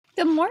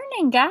Good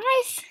morning,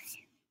 guys.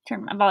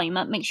 Turn my volume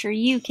up, make sure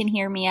you can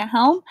hear me at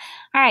home.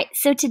 All right,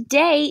 so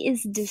today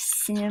is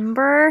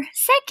December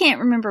 2nd.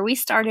 Remember, we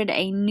started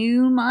a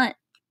new month,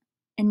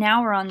 and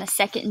now we're on the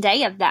second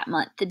day of that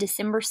month, the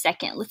December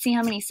 2nd. Let's see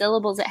how many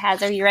syllables it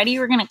has. Are you ready?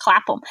 We're going to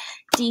clap them.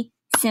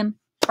 December.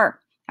 All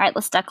right,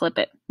 let's duck lip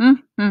it.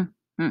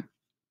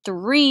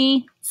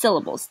 3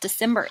 syllables,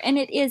 December, and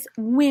it is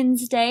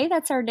Wednesday.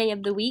 That's our day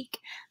of the week.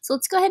 So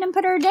let's go ahead and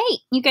put our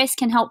date. You guys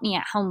can help me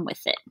at home with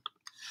it.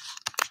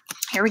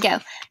 Here we go.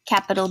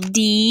 Capital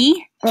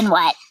D, then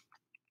what?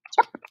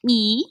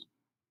 E,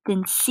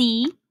 then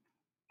C,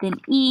 then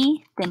E,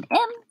 then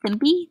M, then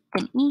B,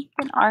 then E,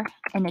 then R,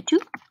 and a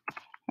 2,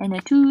 and a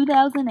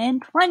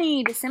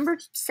 2020, December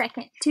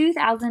 2nd,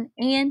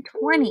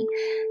 2020.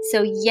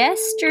 So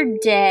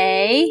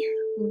yesterday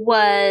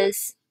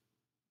was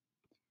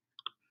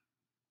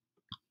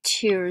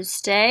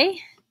Tuesday.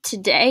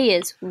 Today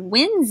is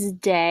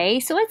Wednesday.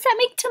 So what's that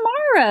make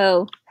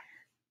tomorrow?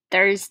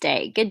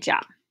 Thursday. Good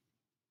job.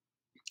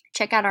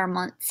 Check out our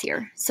months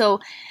here. So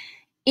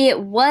it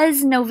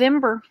was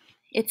November.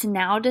 It's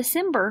now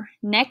December.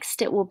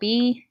 Next, it will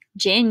be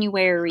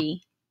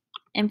January.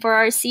 And for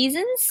our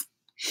seasons,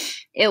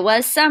 it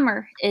was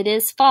summer. It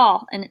is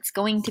fall. And it's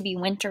going to be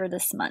winter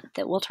this month.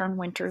 It will turn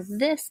winter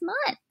this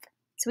month.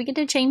 So we get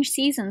to change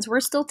seasons. We're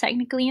still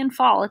technically in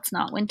fall. It's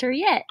not winter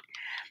yet.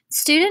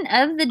 Student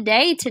of the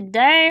day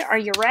today. Are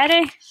you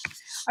ready?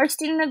 Our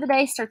student of the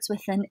day starts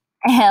with an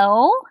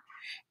L.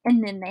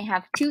 And then they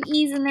have 2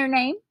 E's in their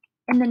name.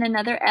 And then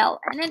another L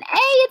and an A.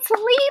 It's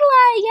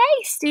Leela.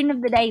 Yay. Student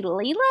of the day,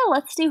 Leela.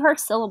 Let's do her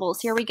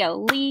syllables. Here we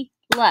go.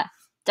 Leela.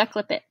 Duck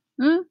lip it.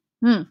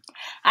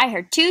 I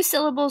heard 2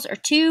 syllables or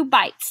 2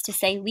 bites to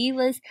say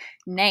Leela's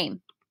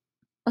name.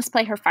 Let's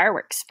play her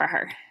fireworks for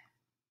her.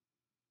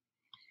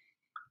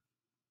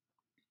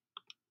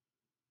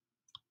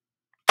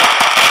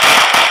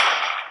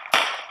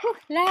 Whew,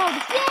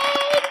 loud.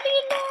 Yay,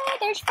 Leela.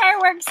 There's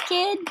fireworks,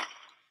 kid.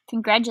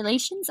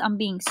 Congratulations on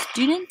being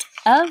student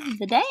of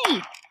the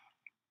day.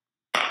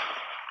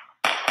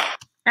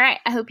 All right,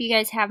 I hope you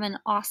guys have an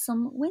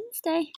awesome Wednesday.